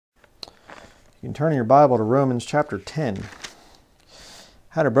You can turn in your Bible to Romans chapter 10.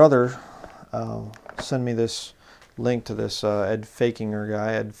 Had a brother send me this link to this Ed Fakinger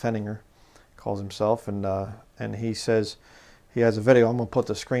guy, Ed Fenninger calls himself, and he says he has a video. I'm going to put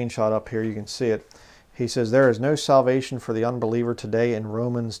the screenshot up here. You can see it. He says there is no salvation for the unbeliever today in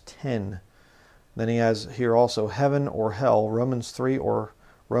Romans 10. Then he has here also heaven or hell, Romans 3 or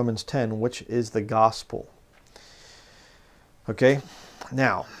Romans 10, which is the gospel. Okay,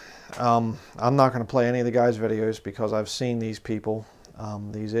 now I'm not going to play any of the guys' videos because I've seen these people,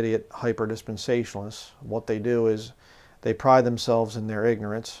 these idiot hyper-dispensationalists. What they do is they pride themselves in their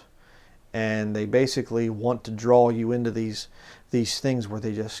ignorance, and they basically want to draw you into these things where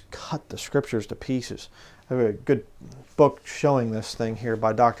they just cut the scriptures to pieces. I have a good book showing this thing here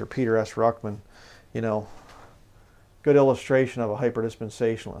by Dr. Peter S. Ruckman. You know, good illustration of a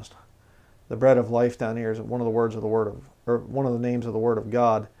hyper-dispensationalist. The bread of life down here is one of the words of the word of, or one of the names of the Word of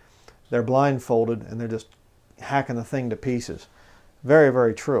God. They're blindfolded and they're just hacking the thing to pieces. Very,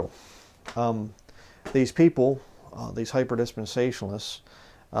 very true. These people, these hyper-dispensationalists,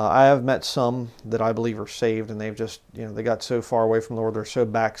 I have met some that I believe are saved, and they've just, you know, they got so far away from the Lord, they're so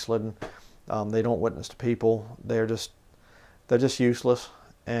backslidden, they don't witness to people. They're just useless,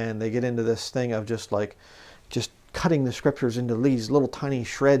 and they get into this thing of just cutting the scriptures into these little tiny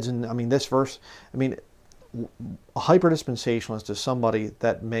shreds. And I mean, this verse, I mean, a hyper-dispensationalist is somebody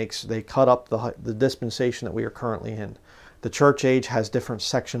that they cut up the dispensation that we are currently in. The church age has different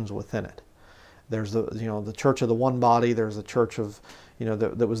sections within it. There's the church of the one body. There's the church of,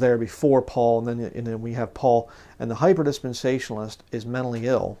 that was there before Paul, and then we have Paul. And the hyper-dispensationalist is mentally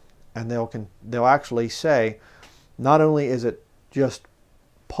ill, and they'll actually say, not only is it just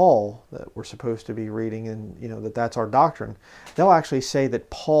Paul that we're supposed to be reading, and that's our doctrine, they'll actually say that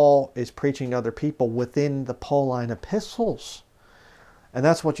Paul is preaching to other people within the Pauline epistles. And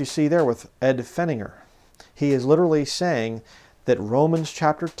that's what you see there with Ed Fenninger. He is literally saying that Romans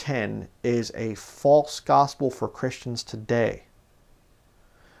chapter 10 is a false gospel for Christians today.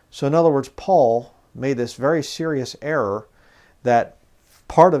 So in other words, Paul made this very serious error that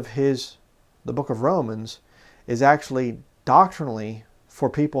part of the book of Romans is actually doctrinally for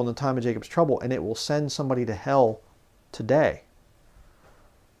people in the time of Jacob's trouble, and it will send somebody to hell today.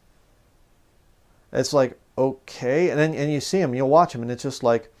 It's like, okay, and you see them, you'll watch them, and it's just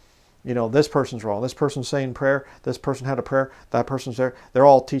like, this person's wrong, this person's saying prayer, this person had a prayer, that person's there. They're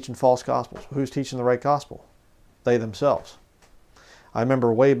all teaching false gospels. Who's teaching the right gospel? They themselves. I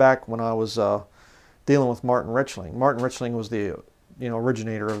remember way back when I was dealing with Martin Richling. Martin Richling was the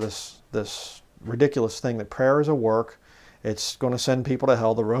originator of this ridiculous thing that prayer is a work. It's going to send people to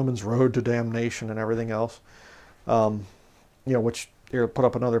hell, the Romans road to damnation and everything else. Which, here, put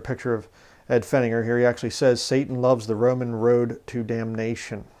up another picture of Ed Fenninger here. He actually says Satan loves the Roman road to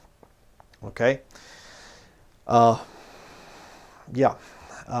damnation. Okay? That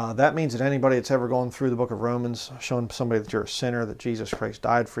means that anybody that's ever gone through the book of Romans, showing somebody that you're a sinner, that Jesus Christ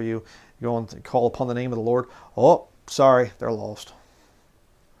died for you, you go and call upon the name of the Lord, oh, sorry, they're lost.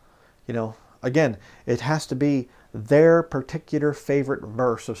 Again, it has to be their particular favorite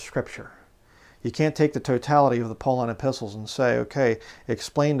verse of Scripture. You can't take the totality of the Pauline epistles and say, okay,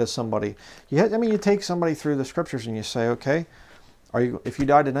 explain to somebody. You take somebody through the Scriptures and you say, okay, if you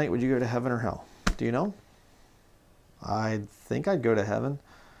died tonight, would you go to heaven or hell? Do you know? I think I'd go to heaven.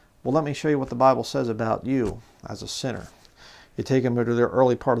 Well, let me show you what the Bible says about you as a sinner. You take them to the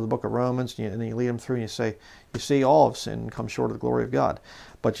early part of the book of Romans, and you lead them through, and you say, you see, all have sinned and come short of the glory of God.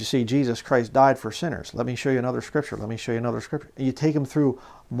 But you see, Jesus Christ died for sinners. Let me show you another scripture. Let me show you another scripture. And you take them through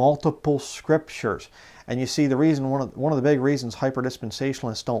multiple scriptures. And you see, the reason, one of the big reasons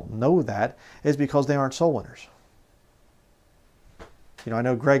hyper-dispensationalists don't know that is because they aren't soul winners. I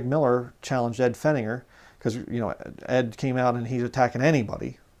know Greg Miller challenged Ed Fenninger because, Ed came out and he's attacking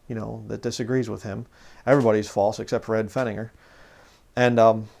anybody, that disagrees with him. Everybody's false except for Ed Fenninger.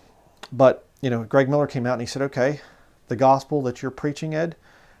 And, but Greg Miller came out and he said, okay, the gospel that you're preaching, Ed,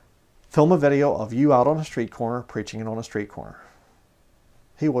 film a video of you out on a street corner preaching it on a street corner.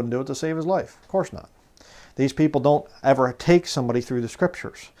 He wouldn't do it to save his life. Of course not. These people don't ever take somebody through the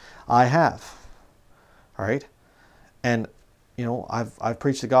scriptures. I have. All right? And, I've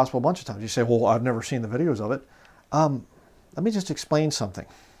preached the gospel a bunch of times. You say, well, I've never seen the videos of it. Let me just explain something.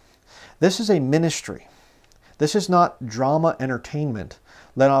 This is a ministry. This is not drama entertainment.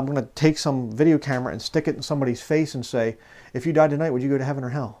 Then I'm going to take some video camera and stick it in somebody's face and say, if you died tonight, would you go to heaven or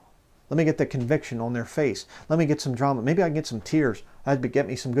hell? Let me get the conviction on their face. Let me get some drama. Maybe I can get some tears. That'd get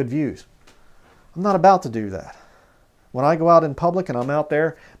me some good views. I'm not about to do that. When I go out in public and I'm out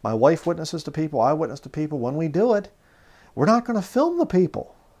there, my wife witnesses to people, I witness to people. When we do it, we're not going to film the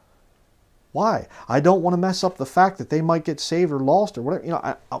people. Why? I don't want to mess up the fact that they might get saved or lost or whatever, you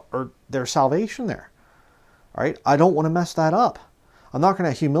know, or their salvation there. All right? I don't want to mess that up. I'm not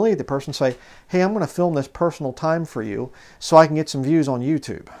going to humiliate the person and say, hey, I'm going to film this personal time for you so I can get some views on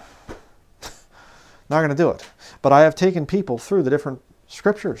YouTube. Not going to do it. But I have taken people through the different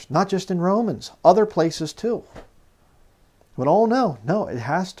scriptures, not just in Romans, other places too. But oh no, it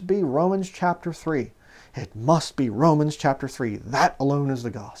has to be Romans chapter 3. It must be Romans chapter 3. That alone is the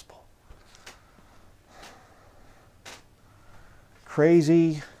gospel.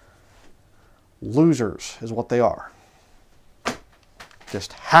 Crazy losers is what they are.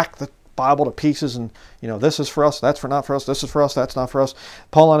 Just hack the Bible to pieces and, you know, this is for us, that's not for us, this is for us, that's not for us.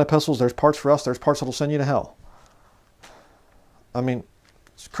 Pauline epistles, there's parts for us, there's parts that'll send you to hell. I mean,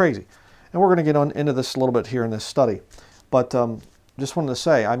 it's crazy. And we're going to get on into this a little bit here in this study. But just wanted to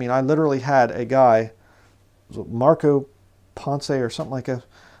say, I mean, I literally had a guy, Marco Ponce or something like that,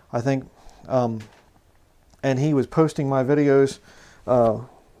 I think, and he was posting my videos, the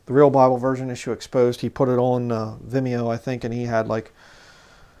Real Bible Version Issue Exposed. He put it on Vimeo, I think, and he had like,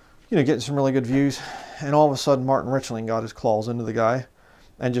 you know, getting some really good views. And all of a sudden, Martin Richling got his claws into the guy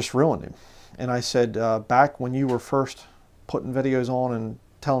and just ruined him. And I said, back when you were first putting videos on and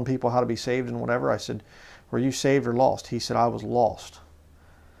telling people how to be saved and whatever, I said, were you saved or lost? He said, I was lost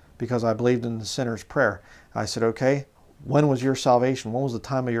because I believed in the sinner's prayer. I said, okay, when was your salvation? When was the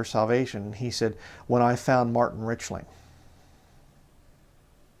time of your salvation? And he said, when I found Martin Richling.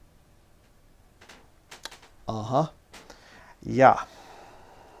 Yeah.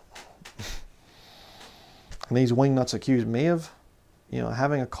 And these wingnuts accused me of, you know,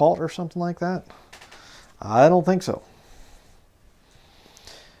 having a cult or something like that. I don't think so.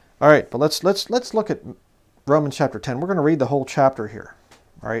 All right, but let's look at Romans chapter 10. We're going to read the whole chapter here.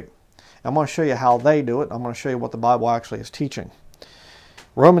 All right. I'm going to show you how they do it. I'm going to show you what the Bible actually is teaching.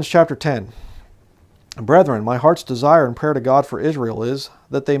 Romans chapter 10. Brethren, my heart's desire and prayer to God for Israel is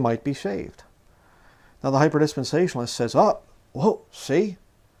that they might be saved. Now the hyperdispensationalist says, oh, whoa, see?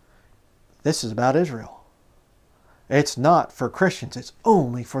 This is about Israel. It's not for Christians. It's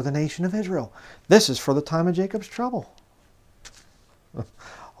only for the nation of Israel. This is for the time of Jacob's trouble.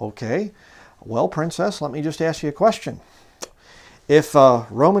 Okay. Well, princess, let me just ask you a question. If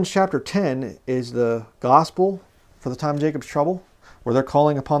Romans chapter 10 is the gospel for the time of Jacob's trouble, where they're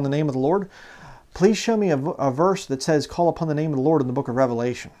calling upon the name of the Lord, please show me a verse that says call upon the name of the Lord in the book of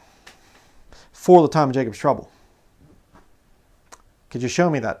Revelation for the time of Jacob's trouble. Could you show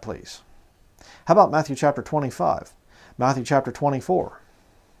me that, please? How about Matthew chapter 25? Matthew chapter 24?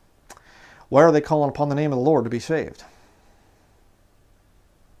 Where are they calling upon the name of the Lord to be saved?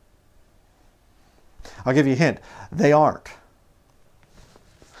 I'll give you a hint. They aren't.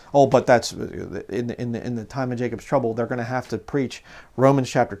 Oh, but that's in the time of Jacob's trouble, they're going to have to preach Romans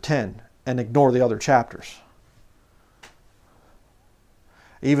chapter 10 and ignore the other chapters.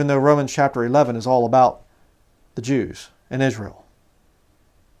 Even though Romans chapter 11 is all about the Jews and Israel.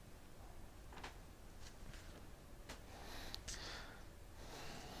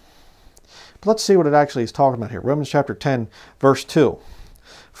 But let's see what it actually is talking about here. Romans chapter 10, verse 2.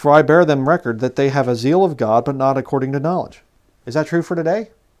 For I bear them record that they have a zeal of God, but not according to knowledge. Is that true for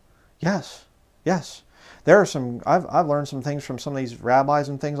today? Yes. Yes. There are some, I've learned some things from some of these rabbis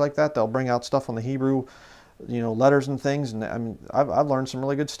and things like that. They'll bring out stuff on the Hebrew, you know, letters and things. And I mean, I've learned some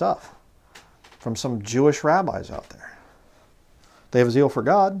really good stuff from some Jewish rabbis out there. They have a zeal for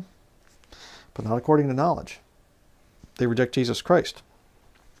God, but not according to knowledge. They reject Jesus Christ.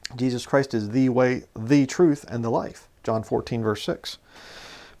 Jesus Christ is the way, the truth, and the life. John 14, verse 6.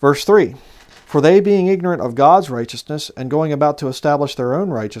 Verse 3. For they, being ignorant of God's righteousness, and going about to establish their own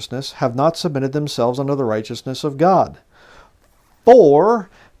righteousness, have not submitted themselves unto the righteousness of God. For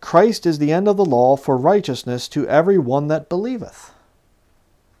Christ is the end of the law for righteousness to every one that believeth.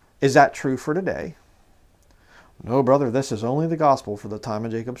 Is that true for today? No, brother, this is only the gospel for the time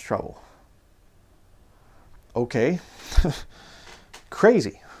of Jacob's trouble. Okay.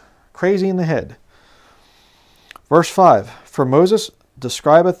 Crazy. Crazy in the head. Verse 5. For Moses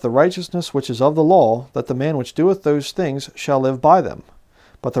describeth the righteousness which is of the law, that the man which doeth those things shall live by them.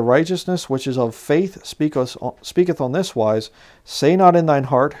 But the righteousness which is of faith speaketh on this wise, say not in thine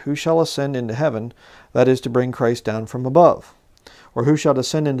heart, who shall ascend into heaven, that is to bring Christ down from above. Or who shall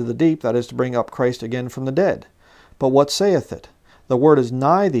descend into the deep, that is to bring up Christ again from the dead. But what saith it? The word is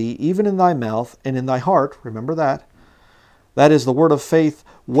nigh thee, even in thy mouth and in thy heart. Remember that. That is the word of faith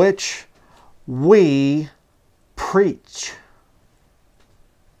which we preach.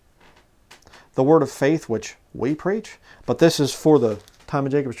 The word of faith which we preach? But this is for the time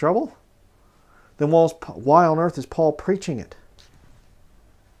of Jacob's trouble? Then why on earth is Paul preaching it?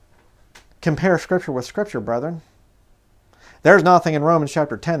 Compare Scripture with Scripture, brethren. There's nothing in Romans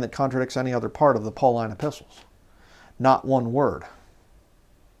chapter 10 that contradicts any other part of the Pauline epistles. Not one word.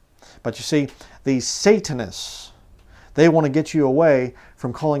 But you see, these Satanists, they want to get you away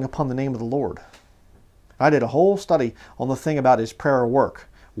from calling upon the name of the Lord. I did a whole study on the thing about is prayer work.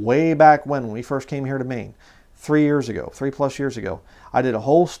 Way back when we first came here to Maine, 3 years ago, 3+ years ago, I did a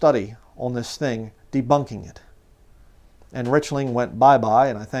whole study on this thing, debunking it. And Richling went bye-bye,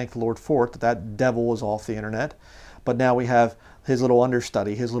 and I thank the Lord for it, that devil was off the internet. But now we have his little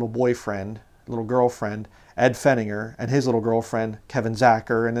understudy, his little boyfriend, little girlfriend, Ed Fenninger, and his little girlfriend, Kevin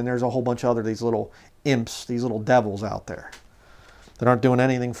Zacher, and then there's a whole bunch of other these little imps, these little devils out there that aren't doing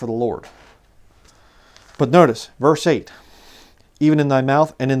anything for the Lord. But notice, verse 8, even in thy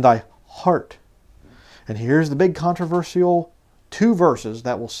mouth and in thy heart. And here's the big controversial 2 verses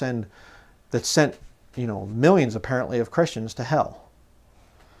that sent millions apparently of Christians to hell.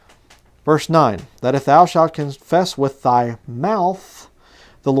 Verse 9, that if thou shalt confess with thy mouth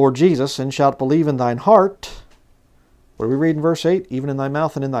the Lord Jesus, and shalt believe in thine heart, what do we read in verse 8? Even in thy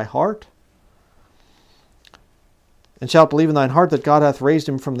mouth and in thy heart. And shalt believe in thine heart that God hath raised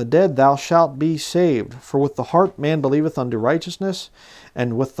him from the dead, thou shalt be saved. For with the heart man believeth unto righteousness,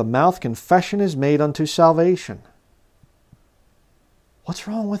 and with the mouth confession is made unto salvation. What's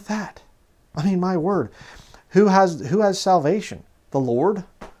wrong with that? I mean, my word. Who has salvation? The Lord?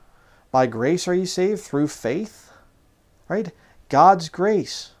 By grace are ye saved through faith? Right? God's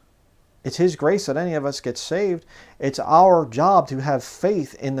grace. It's His grace that any of us get saved. It's our job to have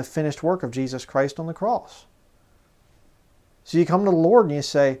faith in the finished work of Jesus Christ on the cross. So you come to the Lord and you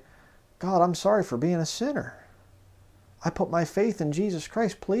say, God, I'm sorry for being a sinner. I put my faith in Jesus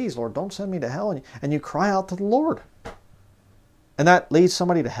Christ. Please, Lord, don't send me to hell. And you cry out to the Lord. And that leads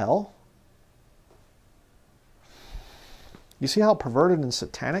somebody to hell? You see how perverted and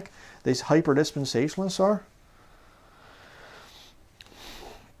satanic these hyper-dispensationalists are?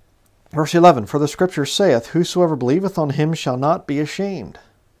 Verse 11, for the Scripture saith, whosoever believeth on him shall not be ashamed.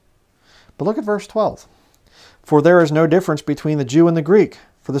 But look at verse 12. For there is no difference between the Jew and the Greek,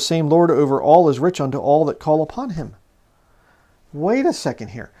 for the same Lord over all is rich unto all that call upon him. Wait a second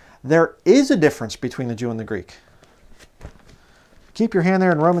here. There is a difference between the Jew and the Greek. Keep your hand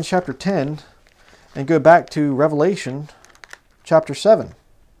there in Romans chapter 10 and go back to Revelation chapter 7.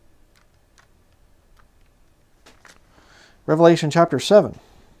 Revelation chapter 7.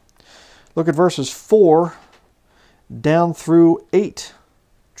 Look at verses 4 down through 8.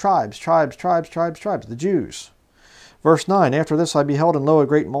 Tribes, the Jews. Verse 9, after this I beheld, and lo, a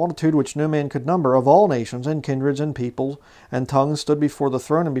great multitude, which no man could number, of all nations, and kindreds, and peoples, and tongues, stood before the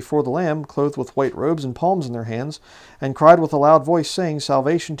throne and before the Lamb, clothed with white robes, and palms in their hands, and cried with a loud voice, saying,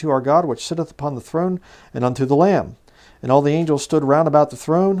 Salvation to our God, which sitteth upon the throne, and unto the Lamb. And all the angels stood round about the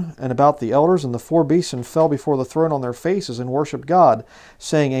throne, and about the elders, and the 4 beasts, and fell before the throne on their faces, and worshipped God,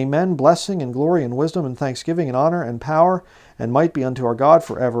 saying, Amen, blessing, and glory, and wisdom, and thanksgiving, and honor, and power, and might be unto our God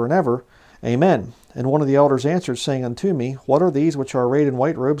for ever and ever. Amen. And one of the elders answered, saying unto me, What are these which are arrayed in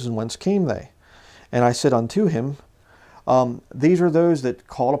white robes, and whence came they? And I said unto him, These are those that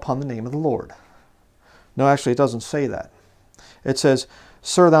call upon the name of the Lord. No, actually, it doesn't say that. It says,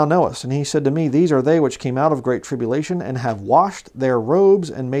 Sir, thou knowest. And he said to me, These are they which came out of great tribulation, and have washed their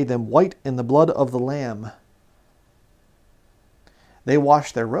robes, and made them white in the blood of the Lamb. They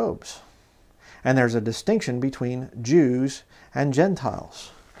washed their robes. And there's a distinction between Jews and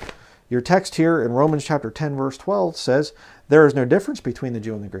Gentiles. Your text here in Romans chapter 10, verse 12 says, there is no difference between the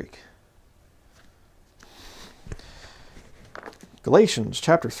Jew and the Greek. Galatians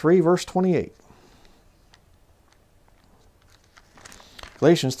chapter 3, verse 28.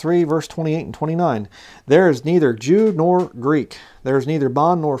 Galatians 3, verse 28 and 29. There is neither Jew nor Greek. There is neither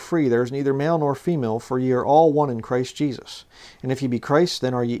bond nor free. There is neither male nor female, for ye are all one in Christ Jesus. And if ye be Christ,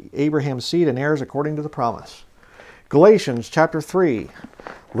 then are ye Abraham's seed and heirs according to the promise. Galatians chapter 3,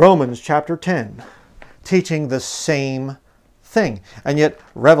 Romans chapter 10, teaching the same thing. And yet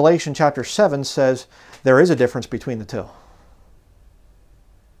Revelation chapter 7 says there is a difference between the two.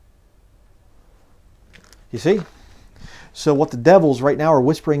 You see? So what the devils right now are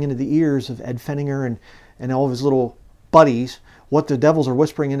whispering into the ears of Ed Fenninger and all of his little buddies, what the devils are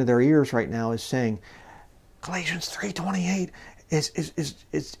whispering into their ears right now is saying, Galatians 3:28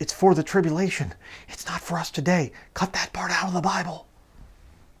 it's for the tribulation. It's not for us today. Cut that part out of the Bible.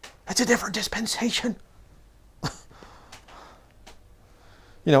 It's a different dispensation.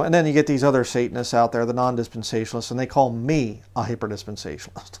 You know, and then you get these other Satanists out there, the non-dispensationalists, and they call me a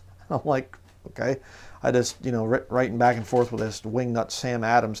hyper-dispensationalist. I'm like, okay. I just, writing back and forth with this wingnut Sam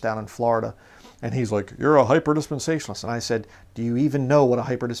Adams down in Florida. And he's like, you're a hyper-dispensationalist. And I said, do you even know what a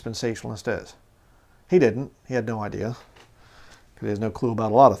hyper-dispensationalist is? He didn't. He had no idea. He has no clue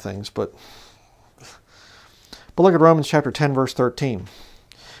about a lot of things. But look at Romans chapter 10, verse 13.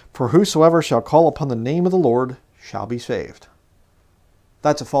 For whosoever shall call upon the name of the Lord shall be saved.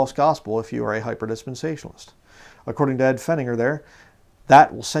 That's a false gospel if you are a hyper-dispensationalist. According to Ed Fenninger there,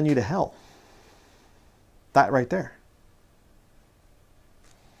 that will send you to hell. That right there.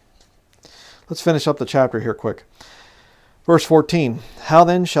 Let's finish up the chapter here quick. Verse 14. How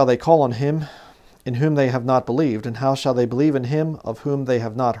then shall they call on him in whom they have not believed? And how shall they believe in him of whom they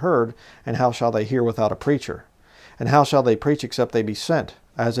have not heard? And how shall they hear without a preacher? And how shall they preach except they be sent?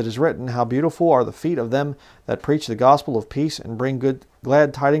 As it is written, how beautiful are the feet of them that preach the gospel of peace and bring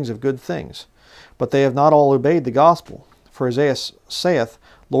glad tidings of good things. But they have not all obeyed the gospel. For Isaiah saith,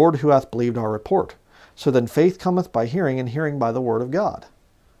 Lord, who hath believed our report? So then faith cometh by hearing, and hearing by the word of God.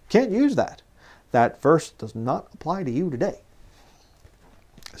 Can't use that. That verse does not apply to you today.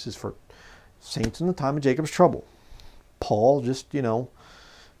 This is for saints in the time of Jacob's trouble. Paul just,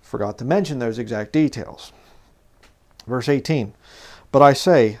 forgot to mention those exact details. Verse 18. But I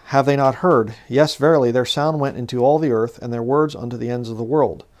say, have they not heard? Yes, verily, their sound went into all the earth, and their words unto the ends of the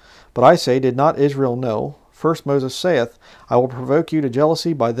world. But I say, did not Israel know? First Moses saith, I will provoke you to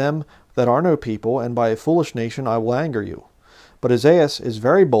jealousy by them that are no people, and by a foolish nation I will anger you. But Isaiah is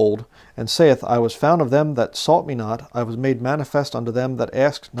very bold, and saith, I was found of them that sought me not, I was made manifest unto them that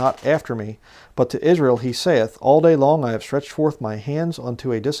asked not after me. But to Israel he saith, all day long I have stretched forth my hands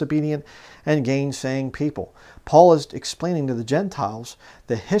unto a disobedient and gainsaying people. Paul is explaining to the Gentiles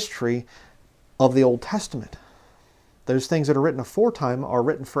the history of the Old Testament. Those things that are written aforetime are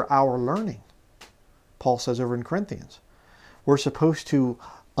written for our learning. Paul says over in Corinthians. We're supposed to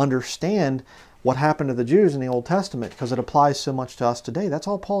understand what happened to the Jews in the Old Testament because it applies so much to us today. That's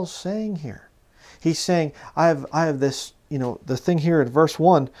all Paul's saying here. He's saying, I have this, the thing here in verse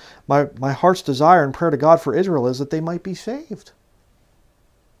 1, my heart's desire and prayer to God for Israel is that they might be saved.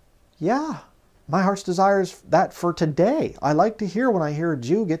 Yeah, my heart's desire is that for today. I like to hear when I hear a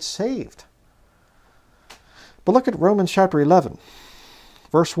Jew get saved. But look at Romans chapter 11,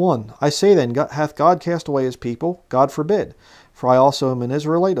 verse 1. I say then, hath God cast away his people? God forbid. For I also am an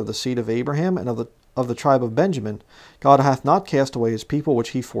Israelite of the seed of Abraham and of the tribe of Benjamin. God hath not cast away his people which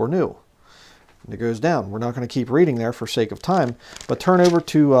he foreknew. And it goes down. We're not going to keep reading there for sake of time, but turn over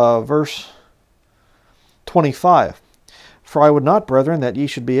to verse 25. For I would not, brethren, that ye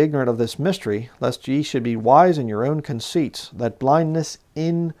should be ignorant of this mystery, lest ye should be wise in your own conceits, that blindness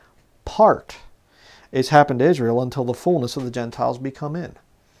in part is happened to Israel until the fullness of the Gentiles be come in.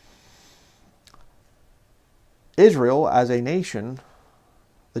 Israel as a nation,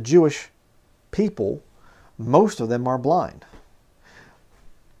 the Jewish people, most of them are blind.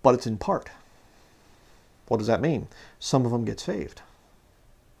 But it's in part. What does that mean? Some of them get saved.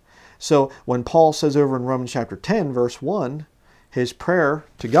 So when Paul says over in Romans chapter 10, verse 1, his prayer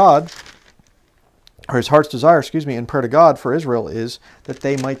to God, or his heart's desire, and prayer to God for Israel is that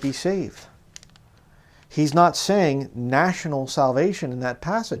they might be saved. He's not saying national salvation in that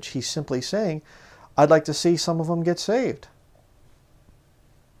passage. He's simply saying, I'd like to see some of them get saved.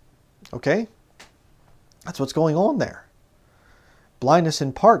 Okay? That's what's going on there. Blindness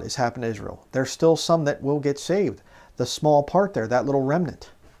in part has happened to Israel. There's still some that will get saved. The small part there, that little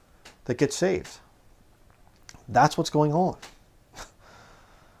remnant that gets saved. That's what's going on.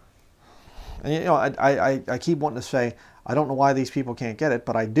 And I keep wanting to say, I don't know why these people can't get it,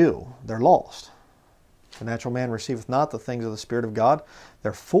 but I do. They're lost. The natural man receiveth not the things of the Spirit of God.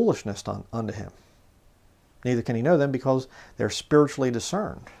 They're foolishness unto him. Neither can he know them because they're spiritually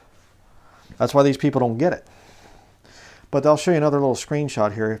discerned. That's why these people don't get it. But I'll show you another little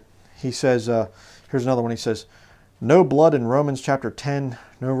screenshot here. He says, here's another one. He says, no blood in Romans chapter 10,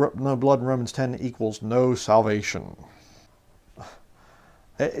 no blood in Romans 10 equals no salvation.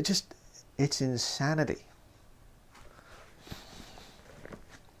 It's insanity.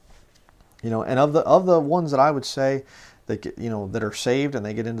 And of the ones that I would say that that are saved and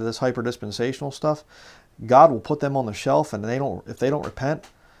they get into this hyper dispensational stuff, God will put them on the shelf, and if they don't repent,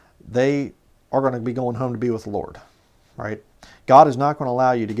 they are going to be going home to be with the Lord. Right? God is not going to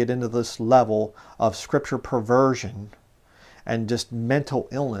allow you to get into this level of scripture perversion and just mental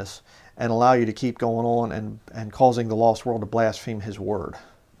illness and allow you to keep going on and causing the lost world to blaspheme his word.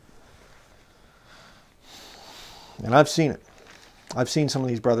 And I've seen it. I've seen some of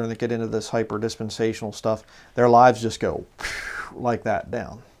these brethren that get into this hyper dispensational stuff. Their lives just go like that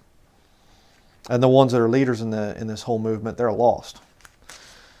down. And the ones that are leaders in this whole movement, they're lost.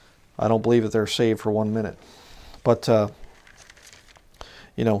 I don't believe that they're saved for 1 minute. But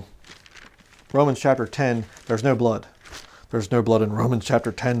Romans chapter 10, there's no blood. There's no blood in Romans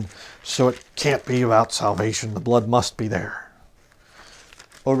chapter 10, so it can't be about salvation. The blood must be there.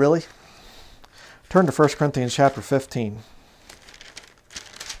 Oh, really? Turn to 1 Corinthians chapter 15.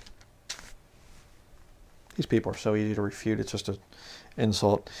 These people are so easy to refute. It's just an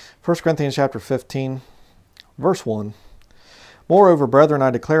insult. 1 Corinthians chapter 15, verse 1. Moreover, brethren, I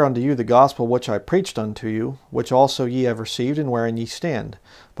declare unto you the gospel which I preached unto you, which also ye have received, and wherein ye stand,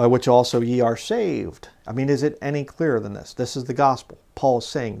 by which also ye are saved. I mean, is it any clearer than this? This is the gospel. Paul is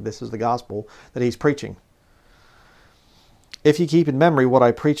saying this is the gospel that he's preaching. If ye keep in memory what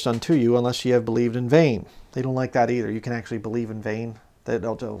I preached unto you, unless ye have believed in vain. They don't like that either. You can actually believe in vain.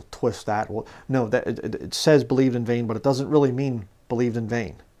 They'll twist that. Well, no, it says believed in vain, but it doesn't really mean believed in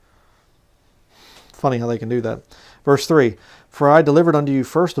vain. Funny how they can do that. Verse 3, For I delivered unto you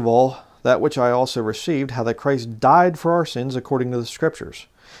first of all that which I also received, how that Christ died for our sins according to the Scriptures,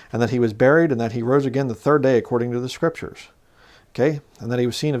 and that he was buried, and that he rose again the third day according to the Scriptures. Okay, and that he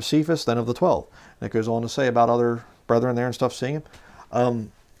was seen of Cephas, then of the 12. And it goes on to say about other brethren there and stuff seeing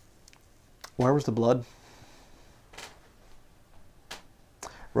him. Where was the blood?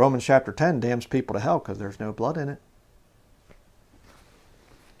 Romans chapter 10 damns people to hell because there's no blood in it.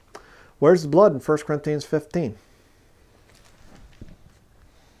 Where's the blood in 1 Corinthians 15?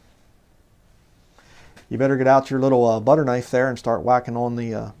 You better get out your little butter knife there and start whacking on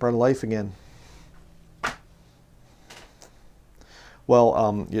the bread of life again.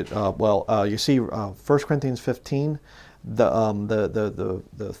 Well, you see, 1 Corinthians 15, the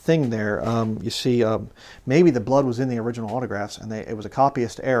thing there, you see, maybe the blood was in the original autographs, and it was a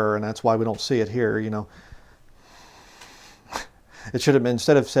copyist error, and that's why we don't see it here. You know, it should have been,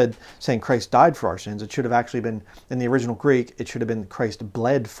 instead of saying Christ died for our sins, it should have actually been in the original Greek. It should have been Christ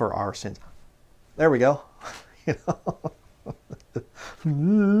bled for our sins. There we go. You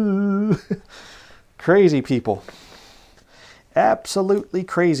know, crazy people. Absolutely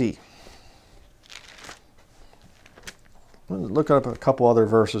crazy. Let's look up a couple other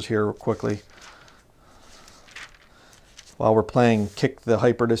verses here quickly while we're playing Kick the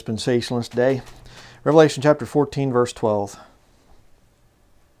Hyper-Dispensationalist Day. Revelation chapter 14, verse 12.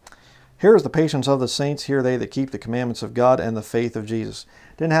 Here is the patience of the saints, here they that keep the commandments of God and the faith of Jesus.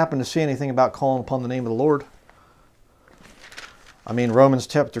 Didn't happen to see anything about calling upon the name of the Lord. I mean, Romans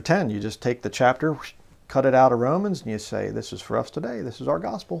chapter 10, you just take the chapter, cut it out of Romans, and you say, this is for us today. This is our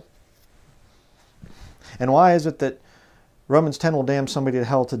gospel. And why is it that Romans 10 will damn somebody to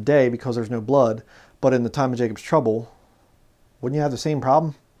hell today because there's no blood, but in the time of Jacob's trouble, wouldn't you have the same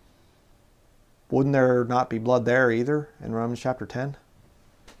problem? Wouldn't there not be blood there either in Romans chapter 10?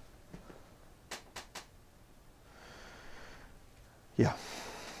 Yeah.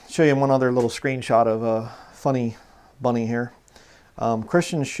 Show you one other little screenshot of a funny bunny here.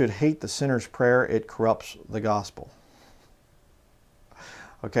 Christians should hate the sinner's prayer. It corrupts the gospel.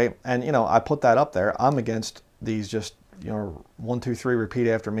 Okay, and you know, I put that up there. I'm against these just, you know, 1, 2, 3, repeat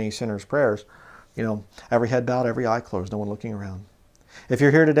after me sinner's prayers. You know, every head bowed, every eye closed, no one looking around. If you're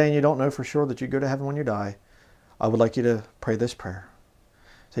here today and you don't know for sure that you go to heaven when you die, I would like you to pray this prayer.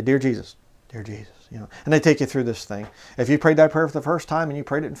 Say, Dear Jesus, you know, and they take you through this thing. If you prayed that prayer for the first time and you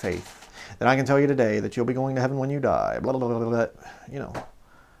prayed it in faith, then I can tell you today that you'll be going to heaven when you die. Blah, blah, blah, blah, blah. You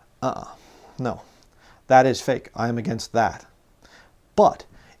know, no, that is fake. I am against that. But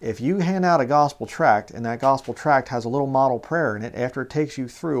if you hand out a gospel tract and that gospel tract has a little model prayer in it after it takes you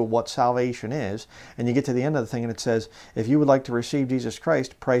through what salvation is, and you get to the end of the thing and it says, if you would like to receive Jesus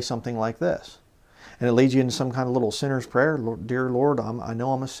Christ, pray something like this. And it leads you into some kind of little sinner's prayer. Dear Lord, I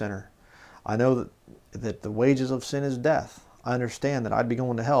know I'm a sinner. I know that the wages of sin is death. I understand that I'd be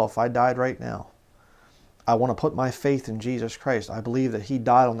going to hell if I died right now. I want to put my faith in Jesus Christ. I believe that he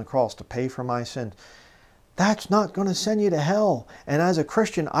died on the cross to pay for my sins. That's not going to send you to hell. And as a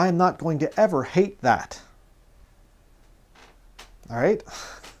Christian, I am not going to ever hate that. All right?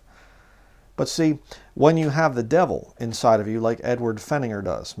 But see, when you have the devil inside of you, like Edward Fenninger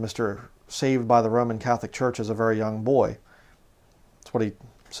does, Mr. Saved by the Roman Catholic Church as a very young boy, that's what he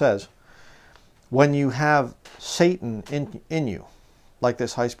says. When you have Satan in you, like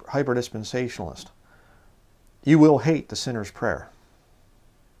this hyper-dispensationalist, you will hate the sinner's prayer.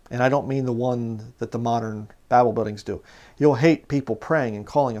 And I don't mean the one that the modern Babel buildings do. You'll hate people praying and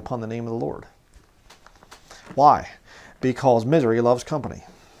calling upon the name of the Lord. Why? Because misery loves company.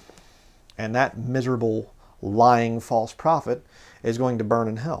 And that miserable, lying, false prophet is going to burn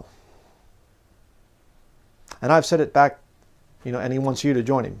in hell. And I've said it back, you know, and he wants you to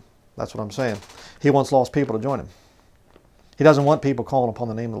join him. That's what I'm saying. He wants lost people to join him. He doesn't want people calling upon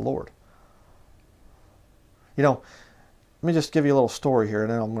the name of the Lord. You know, let me just give you a little story here,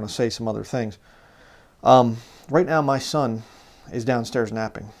 and then I'm going to say some other things. Right now, my son is downstairs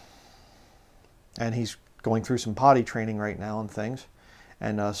napping, and he's going through some potty training right now and things.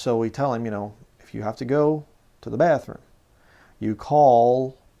 And so we tell him, you know, if you have to go to the bathroom, you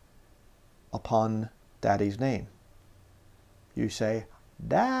call upon Daddy's name. You say,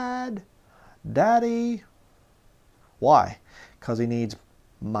 Dad, Daddy. Why? Because he needs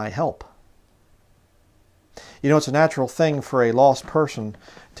my help. You know, it's a natural thing for a lost person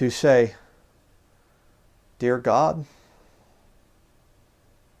to say, Dear God.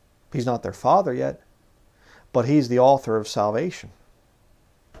 He's not their father yet, but he's the author of salvation.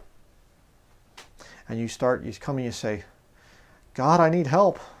 And you come and you say, God, I need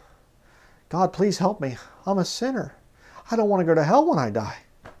help. God, please help me. I'm a sinner. I don't want to go to hell when I die.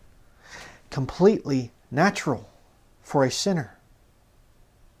 Completely natural for a sinner.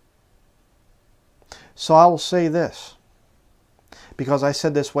 So I will say this, because I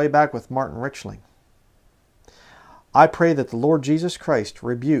said this way back with Martin Richling. I pray that the Lord Jesus Christ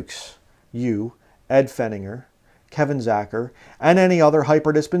rebukes you, Ed Fenninger, Kevin Zacher, and any other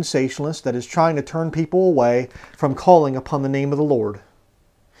hyper-dispensationalist that is trying to turn people away from calling upon the name of the Lord.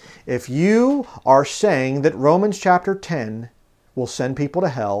 If you are saying that Romans chapter 10 will send people to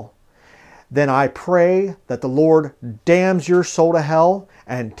hell, then I pray that the Lord damns your soul to hell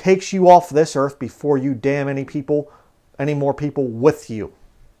and takes you off this earth before you damn any more people with you.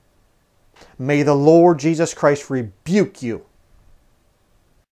 May the Lord Jesus Christ rebuke you.